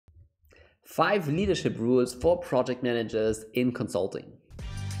5 leadership rules for project managers in consulting.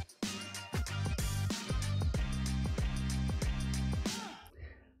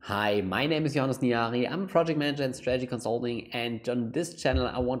 Hi, my name is Johannes Niari. I'm a project manager in strategy consulting, and on this channel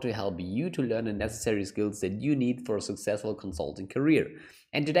I want to help you to learn the necessary skills that you need for a successful consulting career.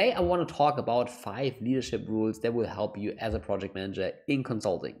 And today I want to talk about 5 leadership rules that will help you as a project manager in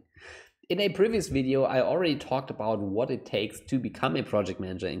consulting. In a previous video, I already talked about what it takes to become a project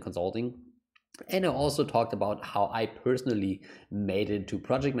manager in consulting. And I also talked about how I personally made it to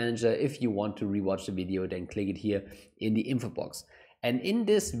project manager. If you want to rewatch the video, then click it here in the info box. And in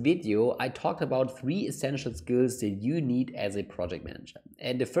this video, I talked about 3 essential skills that you need as a project manager.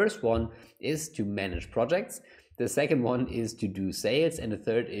 And the first one is to manage projects. The second one is to do sales. And the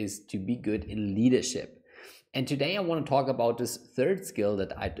third is to be good in leadership. And today I want to talk about this third skill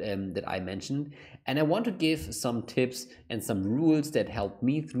that I mentioned, and I want to give some tips and some rules that helped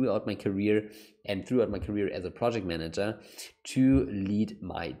me throughout my career as a project manager to lead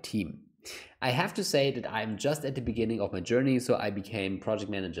my team. I have to say that I'm just at the beginning of my journey. So I became project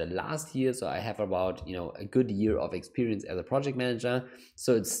manager last year. So I have about, a good year of experience as a project manager.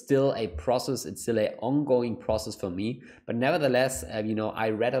 So it's still a process. It's still an ongoing process for me. But nevertheless, I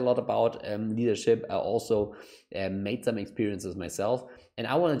read a lot about leadership. I also made some experiences myself. And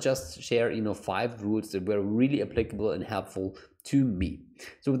I want to just share, 5 rules that were really applicable and helpful to me.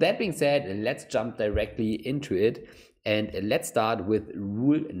 So with that being said, let's jump directly into it. And let's start with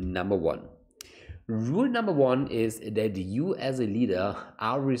rule number 1. Rule number 1 is that you as a leader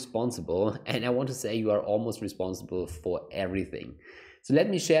are responsible, and I want to say you are almost responsible for everything. So let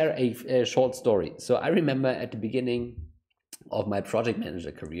me share a short story. So I remember at the beginning of my project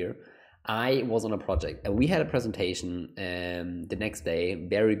manager career, I was on a project and we had a presentation the next day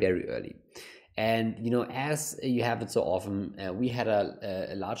very, very early. And as you have it so often, we had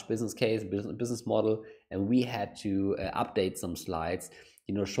a large business case, business model, and we had to update some slides,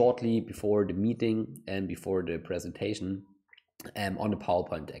 shortly before the meeting and before the presentation on the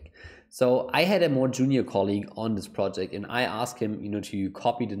PowerPoint deck. So I had a more junior colleague on this project, and I asked him, to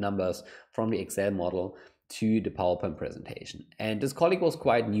copy the numbers from the Excel model to the PowerPoint presentation. And this colleague was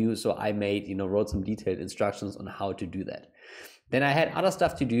quite new, so I wrote some detailed instructions on how to do that. Then I had other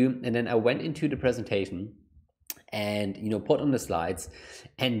stuff to do, and then I went into the presentation and put on the slides,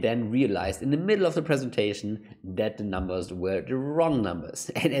 and then realized in the middle of the presentation that the numbers were the wrong numbers.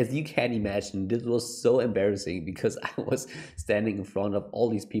 And as you can imagine, this was so embarrassing because I was standing in front of all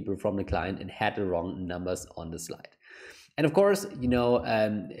these people from the client and had the wrong numbers on the slide. And of course,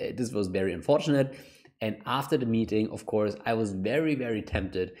 this was very unfortunate. And after the meeting, of course, I was very, very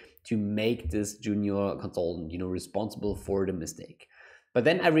tempted to make this junior consultant, responsible for the mistake. But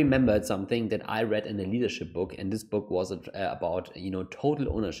then I remembered something that I read in a leadership book, and this book was about,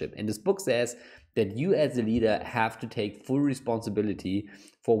 total ownership. And this book says that you as a leader have to take full responsibility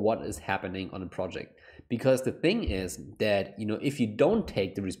for what is happening on a project. Because the thing is that, if you don't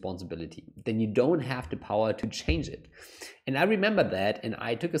take the responsibility, then you don't have the power to change it. And I remember that, and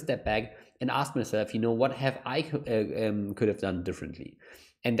I took a step back and asked myself, what have I could have done differently?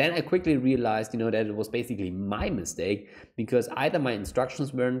 And then I quickly realized, that it was basically my mistake, because either my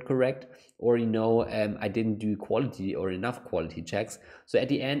instructions weren't correct, or, I didn't do quality or enough quality checks. So at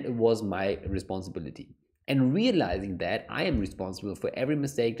the end, it was my responsibility. And realizing that I am responsible for every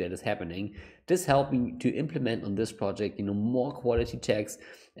mistake that is happening, this helped me to implement on this project, more quality checks,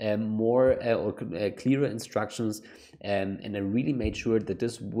 more clearer instructions, and I really made sure that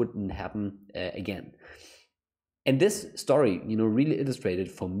this wouldn't happen again. And this story, really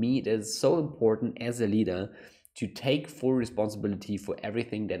illustrated for me that it's so important as a leader to take full responsibility for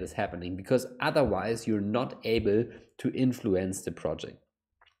everything that is happening, because otherwise you're not able to influence the project.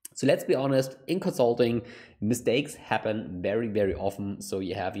 So let's be honest, in consulting, mistakes happen very, very often. So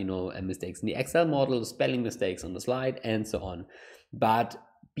you have, mistakes in the Excel model, spelling mistakes on the slide, and so on. But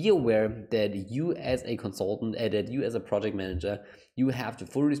be aware that you as a consultant, that you as a project manager, you have the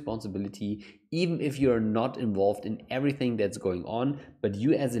full responsibility, even if you're not involved in everything that's going on. But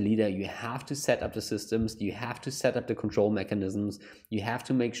you as a leader, you have to set up the systems, you have to set up the control mechanisms, you have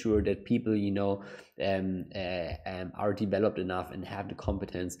to make sure that people, are developed enough and have the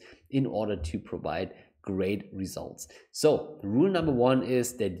competence in order to provide great results. So rule number 1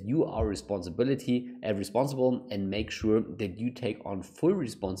 is that you are responsible and make sure that you take on full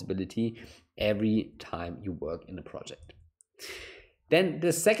responsibility every time you work in a project. Then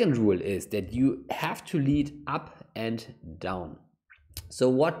the second rule is that you have to lead up and down. So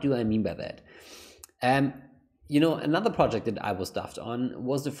what do I mean by that? Another project that I was staffed on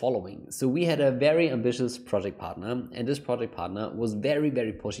was the following. So we had a very ambitious project partner, and this project partner was very,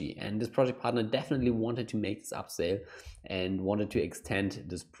 very pushy. And this project partner definitely wanted to make this upsell and wanted to extend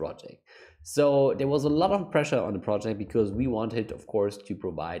this project. So there was a lot of pressure on the project because we wanted, of course, to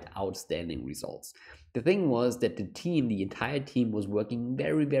provide outstanding results. The thing was that the entire team was working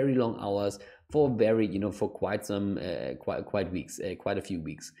very, very long hours for quite a few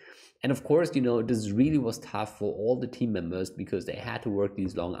weeks. And of course, this really was tough for all the team members because they had to work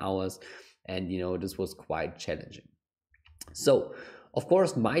these long hours, and this was quite challenging. So, of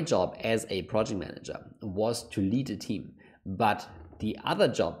course, my job as a project manager was to lead a team, but the other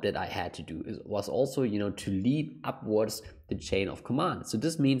job that I had to do was also, to lead upwards the chain of command. So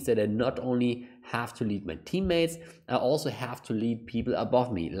this means that I not only have to lead my teammates, I also have to lead people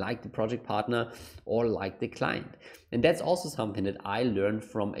above me, like the project partner or like the client. And that's also something that I learned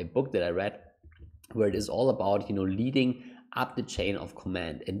from a book that I read, where it is all about, leading up the chain of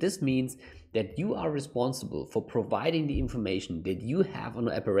command. And this means that you are responsible for providing the information that you have on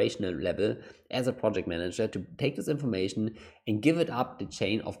an operational level as a project manager to take this information and give it up the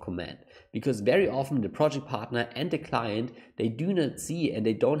chain of command. Because very often the project partner and the client, they do not see and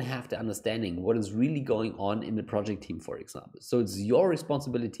they don't have the understanding what is really going on in the project team, for example. So it's your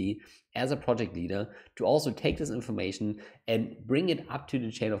responsibility as a project leader to also take this information and bring it up to the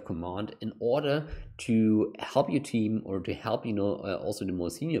chain of command in order to help your team or to help, also the more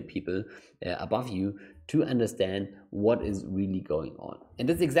senior people above you to understand what is really going on. And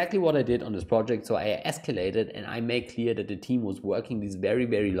that's exactly what I did on this project. So I escalated and I made clear that the team was working these very,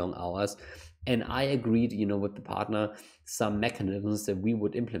 very long hours. And I agreed, with the partner, some mechanisms that we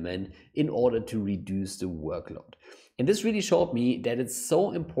would implement in order to reduce the workload. And this really showed me that it's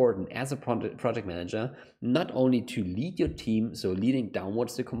so important as a project manager, not only to lead your team, so leading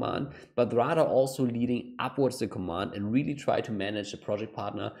downwards the command, but rather also leading upwards the command and really try to manage the project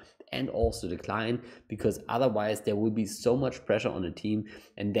partner and also the client, because otherwise there will be so much pressure on the team,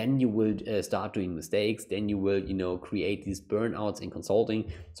 and then you will start doing mistakes, then you will create these burnouts in consulting.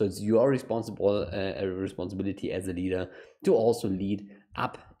 So it's your responsibility as a leader to also lead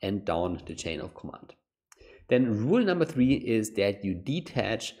up and down the chain of command. Then rule number 3 is that you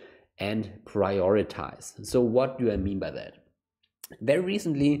detach and prioritize. So what do I mean by that? Very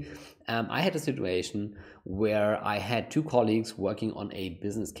recently, I had a situation where I had 2 colleagues working on a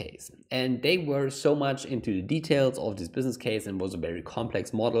business case, and they were so much into the details of this business case, and was a very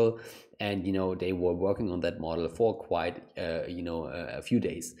complex model, and they were working on that model for quite a few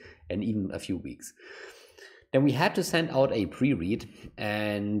days and even a few weeks. Then we had to send out a pre-read,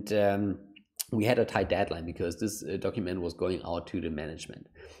 and we had a tight deadline because this document was going out to the management.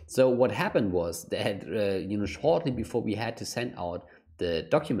 So what happened was that shortly before we had to send out the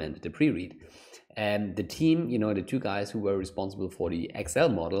document, the pre-read, and the team, the 2 guys who were responsible for the Excel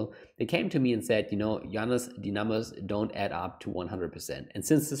model, they came to me and said, Johannes, the numbers don't add up to 100%. And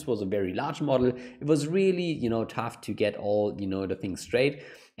since this was a very large model, it was really, tough to get all, the things straight.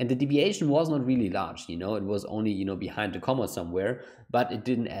 And the deviation was not really large, it was only, behind the comma somewhere, but it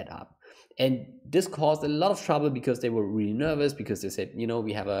didn't add up. And this caused a lot of trouble because they were really nervous, because they said,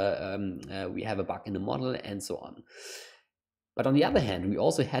 we have a bug in the model and so on. But on the other hand, we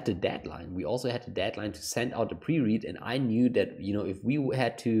also had the deadline. We also had the deadline to send out the pre-read, and I knew that if we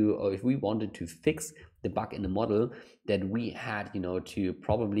wanted to fix the bug in the model, that we had to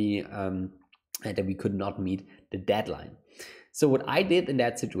probably that we could not meet the deadline. So what I did in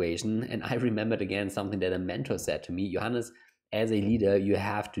that situation, and I remembered again something that a mentor said to me, Johannes, as a leader, you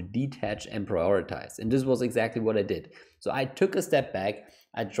have to detach and prioritize. And this was exactly what I did. So I took a step back.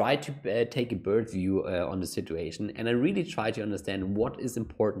 I tried to take a bird view on the situation, and I really tried to understand what is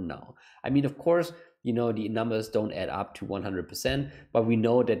important now. I mean, of course, the numbers don't add up to 100%, but we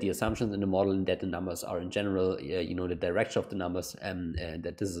know that the assumptions in the model and that the numbers are in general, the direction of the numbers,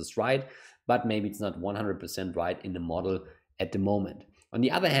 that this is right, but maybe it's not 100% right in the model at the moment. On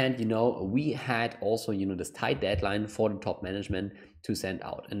the other hand, we had also, this tight deadline for the top management to send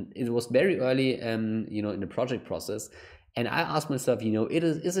out. And it was very early, in the project process. And I asked myself,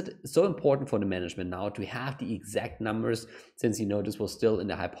 is it so important for the management now to have the exact numbers, since, this was still in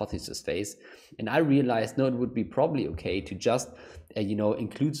the hypothesis phase? And I realized, no, it would be probably okay to just,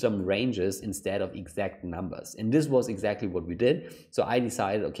 include some ranges instead of exact numbers. And this was exactly what we did. So I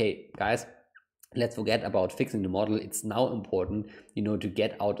decided, okay, guys, let's forget about fixing the model. It's now important, to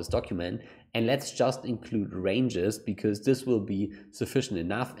get out this document, and let's just include ranges, because this will be sufficient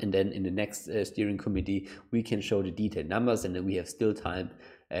enough. And then in the next steering committee, we can show the detailed numbers, and then we have still time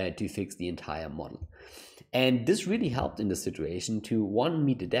to fix the entire model. And this really helped in the situation to, one,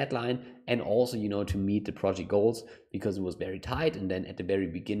 meet the deadline, and also, to meet the project goals, because it was very tight. And then at the very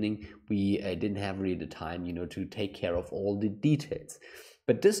beginning, we didn't have really the time, to take care of all the details.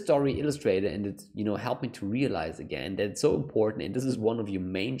 But this story illustrated, and it's, helped me to realize again that it's so important, and this is one of your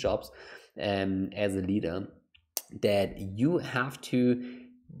main jobs as a leader, that you have to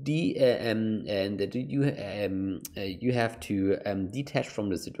you have to detach from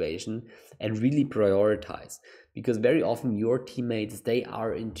the situation and really prioritize, because very often your teammates, they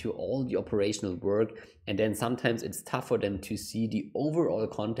are into all the operational work, and then sometimes it's tough for them to see the overall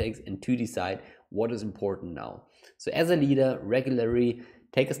context and to decide what is important now. So as a leader, regularly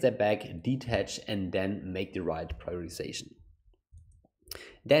take a step back, detach, and then make the right prioritization.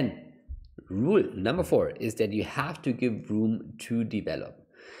 Then rule number 4 is that you have to give room to develop.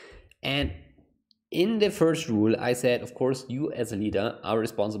 And in the first rule, I said, of course, you as a leader are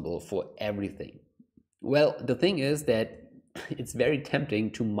responsible for everything. Well, the thing is that it's very tempting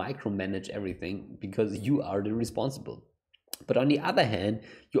to micromanage everything because you are the responsible. But on the other hand,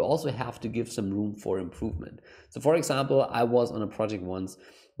 you also have to give some room for improvement. So for example, I was on a project once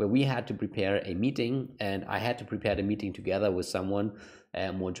where we had to prepare a meeting, and I had to prepare the meeting together with someone,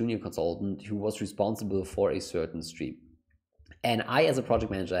 a more junior consultant, who was responsible for a certain stream. And I, as a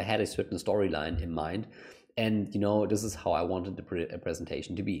project manager, had a certain storyline in mind, and this is how I wanted the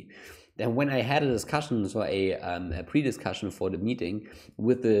presentation to be. Then when I had a discussion, so a pre-discussion for the meeting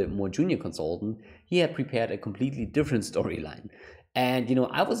with the more junior consultant, he had prepared a completely different storyline. And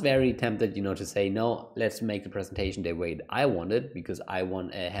I was very tempted to say, no, let's make the presentation the way I wanted, because I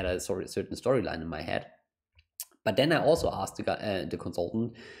had a certain storyline in my head. But then I also asked the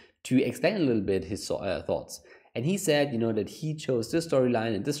consultant to explain a little bit his thoughts. And he said, that he chose this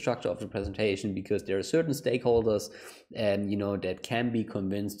storyline and this structure of the presentation because there are certain stakeholders, that can be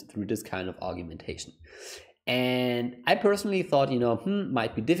convinced through this kind of argumentation. And I personally thought,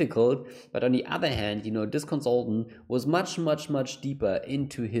 might be difficult. But on the other hand, this consultant was much deeper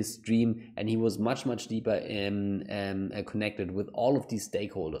into his dream, and he was much deeper connected with all of these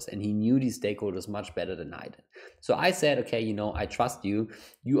stakeholders, and he knew these stakeholders much better than I did. So I said, okay, I trust you.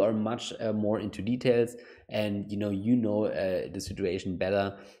 You are much more into details, and the situation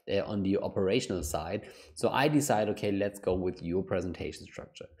better on the operational side. So I decided, okay, let's go with your presentation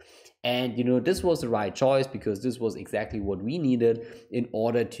structure. And this was the right choice, because this was exactly what we needed in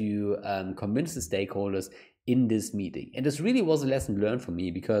order to convince the stakeholders in this meeting. And this really was a lesson learned for me,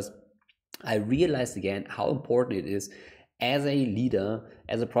 because I realized again how important it is as a leader,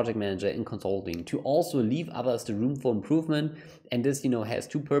 as a project manager in consulting, to also leave others the room for improvement. And this, has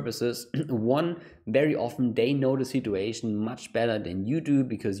two purposes. One, very often they know the situation much better than you do,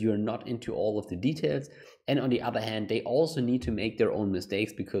 because you're not into all of the details. And on the other hand, they also need to make their own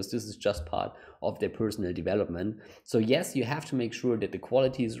mistakes, because this is just part of their personal development. So yes, you have to make sure that the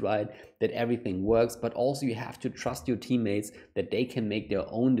quality is right, that everything works, but also you have to trust your teammates that they can make their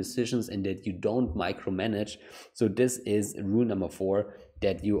own decisions and that you don't micromanage. So this is rule number 4,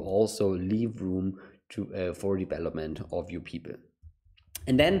 that you also leave room for development of your people.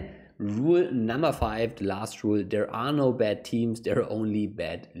 And then rule number 5, the last rule: there are no bad teams, there are only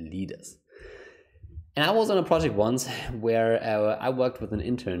bad leaders. And I was on a project once where I worked with an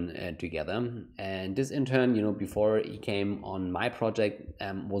intern together, and this intern, before he came on my project,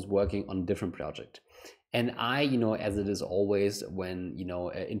 was working on a different project. And I, as it is always when,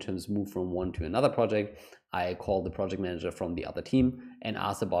 interns move from one to another project, I call the project manager from the other team and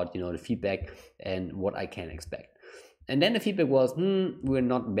ask about, the feedback and what I can expect. And then the feedback was, we're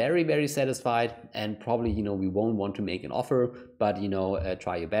not very satisfied, and probably, we won't want to make an offer, but,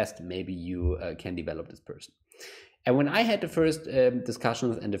 try your best. Maybe you can develop this person. And when I had the first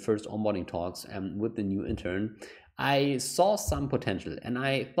discussions and the first onboarding talks with the new intern, I saw some potential, and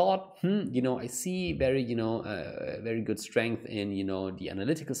I thought, I see very good strength in, the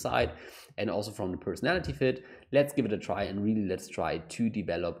analytical side, and also from the personality fit. Let's give it a try, and really let's try to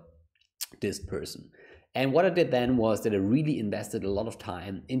develop this person. And what I did then was that I really invested a lot of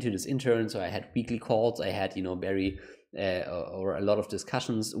time into this intern. So I had weekly calls, I had, or a lot of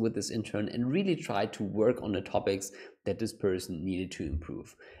discussions with this intern, and really tried to work on the topics that this person needed to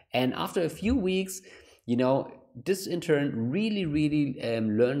improve. And after a few weeks, this intern really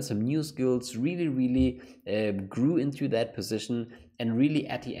learned some new skills, really grew into that position, and really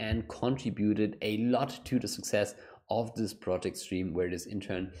at the end contributed a lot to the success of this project stream where this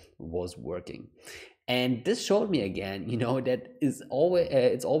intern was working. And this showed me again, that is always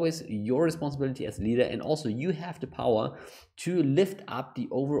it's always your responsibility as a leader, and also you have the power to lift up the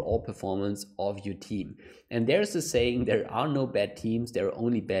overall performance of your team. And there's a saying, there are no bad teams, there are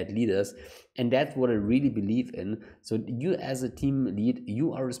only bad leaders. And that's what I really believe in. So you as a team lead,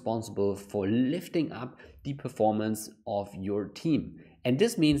 you are responsible for lifting up the performance of your team. And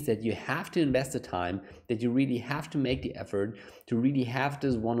this means that you have to invest the time, that you really have to make the effort to really have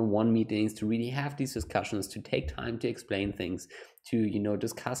these one-on-one meetings, to really have these discussions, to take time to explain things, to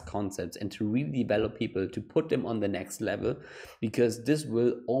discuss concepts, and to really develop people, to put them on the next level, because this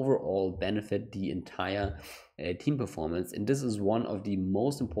will overall benefit the entire team performance. And this is one of the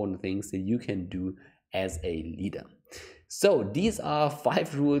most important things that you can do as a leader. So these are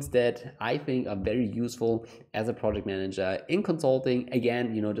 5 rules that I think are very useful as a project manager in consulting.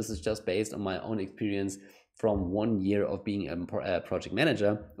 Again, this is just based on my own experience from 1 year of being a project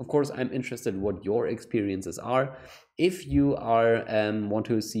manager. Of course, I'm interested in what your experiences are. If you are want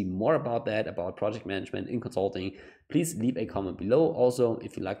to see more about that, about project management in consulting, please leave a comment below. Also,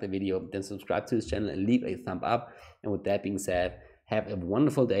 if you like the video, then subscribe to this channel and leave a thumb up. And with that being said, have a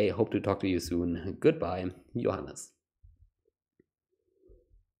wonderful day. Hope to talk to you soon. Goodbye, Johannes.